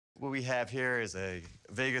What we have here is a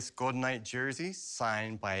Vegas Golden Knight jersey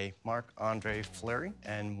signed by Marc-André Fleury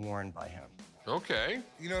and worn by him. Okay.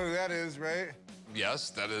 You know who that is, right?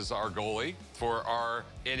 Yes, that is our goalie for our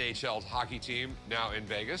NHL hockey team now in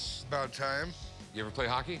Vegas. About time. You ever play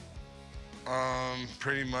hockey?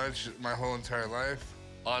 Pretty much my whole entire life.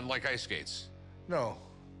 On, like, ice skates? No,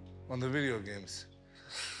 on the video games.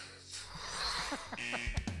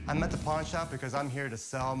 I'm at the pawn shop because I'm here to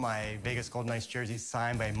sell my Vegas Golden Knights jersey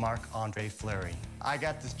signed by Marc-André Fleury. I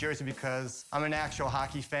got this jersey because I'm an actual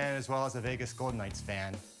hockey fan as well as a Vegas Golden Knights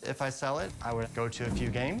fan. If I sell it, I would go to a few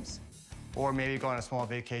games or maybe go on a small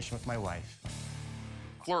vacation with my wife.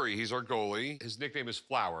 Fleury, he's our goalie. His nickname is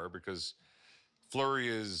Flower because Fleury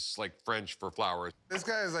is like French for flower. This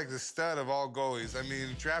guy is like the stud of all goalies. I mean,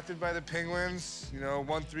 drafted by the Penguins, you know,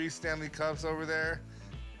 won 3 Stanley Cups over there.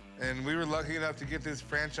 And we were lucky enough to get this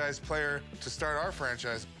franchise player to start our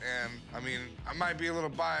franchise. And, I mean, I might be a little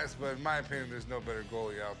biased, but in my opinion, there's no better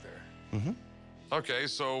goalie out there. Mm-hmm. Okay,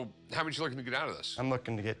 so how much are you looking to get out of this? I'm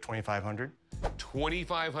looking to get $2,500.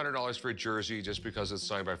 $2,500 for a jersey just because it's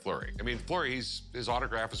signed by Fleury. I mean, Fleury, his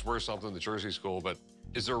autograph is worth something, the jersey's cool, but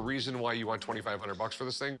is there a reason why you want $2,500 for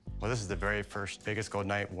this thing? Well, this is the very first Vegas Golden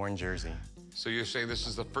Knight worn jersey. So you're saying this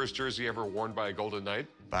is the first jersey ever worn by a Golden Knight?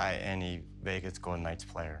 By any Vegas Golden Knights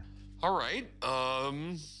player. All right,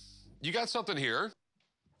 you got something here.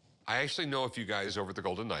 I actually know a few guys over at the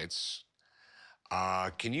Golden Knights.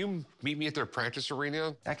 Can you meet me at their practice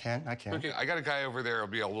arena? I can. Okay, I got a guy over there who'll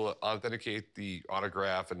be able to authenticate the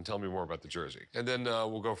autograph and tell me more about the jersey. And then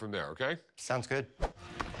we'll go from there, okay? Sounds good.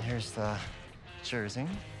 Here's the jersey.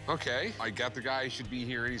 Okay, I got the guy. He should be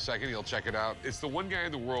here any second. He'll check it out. It's the one guy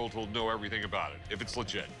in the world who'll know everything about it, if it's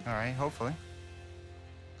legit. All right, hopefully.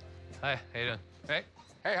 Hi, how you doing? Hey.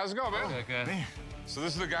 Hey, how's it going, man? Good, good. So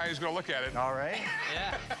this is the guy who's gonna look at it. All right.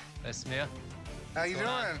 Yeah. Nice to meet you. How you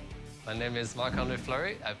doing? My name is Marc-André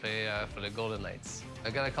Fleury. I play for the Golden Knights.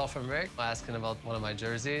 I got a call from Rick asking about one of my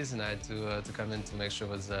jerseys, and I had to come in to make sure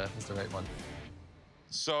it was the right one.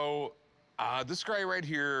 So this guy right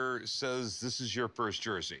here says this is your first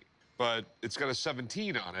jersey, but it's got a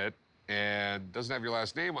 17 on it and doesn't have your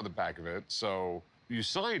last name on the back of it. So you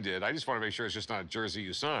signed it. I just want to make sure it's just not a jersey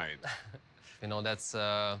you signed. You know, that's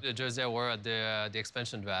the jersey I wore at the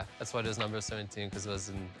expansion draft. That's why there's number 17, because it was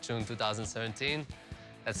in June 2017.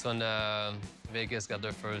 That's when Vegas got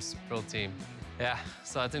their first pro team. Yeah,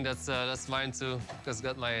 so I think that's mine too, because it's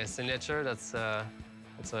got my signature. That's what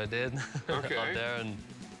I did okay. out there, and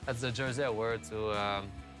that's the jersey I wore to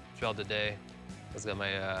throughout the day. It's got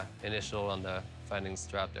my initial on the finding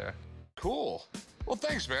strap there. Cool. Well,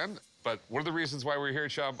 thanks, man. But one of the reasons why we're here,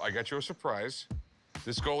 Chubb, I got you a surprise.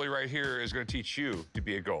 This goalie right here is going to teach you to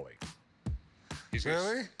be a goalie.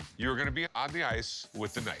 Really? You're going to be on the ice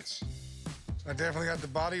with the Knights. I definitely got the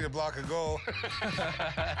body to block a goal.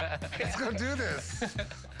 Let's go do this.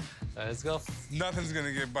 Let's go. Nothing's going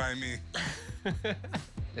to get by me.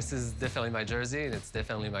 This is definitely my jersey, and it's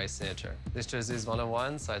definitely my signature. This jersey is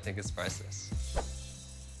 1-of-1, so I think it's priceless.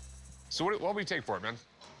 So what will we take for it, man?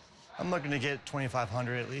 I'm looking to get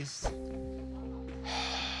 $2,500 at least.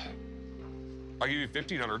 I'll give you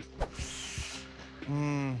 $1,500.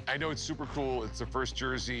 I know it's super cool. It's the first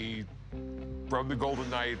jersey from the Golden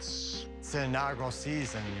Knights. It's the inaugural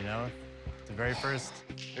season, you know? The very first.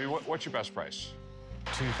 Hey, what's your best price?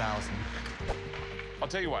 $2,000. I'll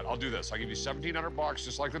tell you what, I'll do this. I'll give you $1,700,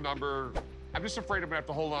 just like the number. I'm just afraid I'm gonna have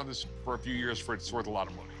to hold on to this for a few years for it's worth a lot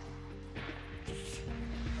of money.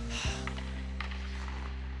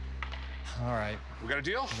 All right. We got a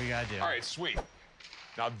deal? We got a deal. All right, sweet.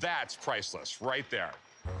 Now that's priceless, right there.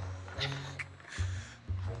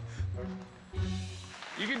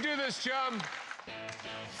 You can do this, chum.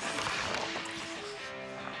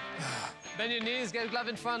 Bend your knees, get a glove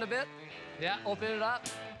in front a bit. Yeah, open it up.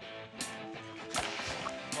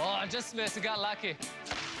 Oh, I just missed, you got lucky.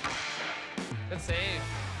 Good save.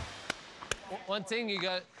 One thing you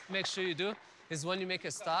gotta make sure you do is when you make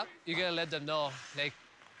a stop, you gotta let them know, like,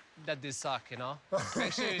 that they suck, you know?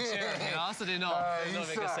 Make sure you cheer, you know, so they know. Don't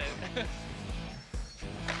make a save.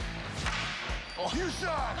 Oh. You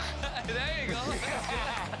suck! There you go.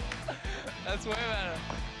 That's way better.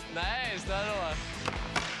 Nice, another one.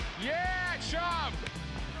 Yeah, chum!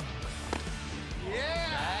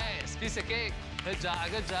 Yeah! Nice, piece of cake. Good job,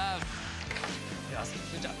 good job. Yes,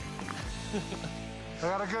 good job. I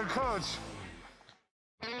got a good coach.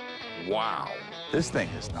 Wow, this thing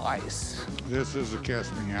is nice. This is a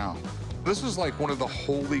casting out. This is like one of the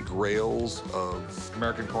holy grails of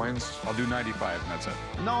American coins. I'll do 95 and that's it.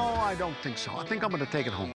 No, I don't think so. I think I'm gonna take it home.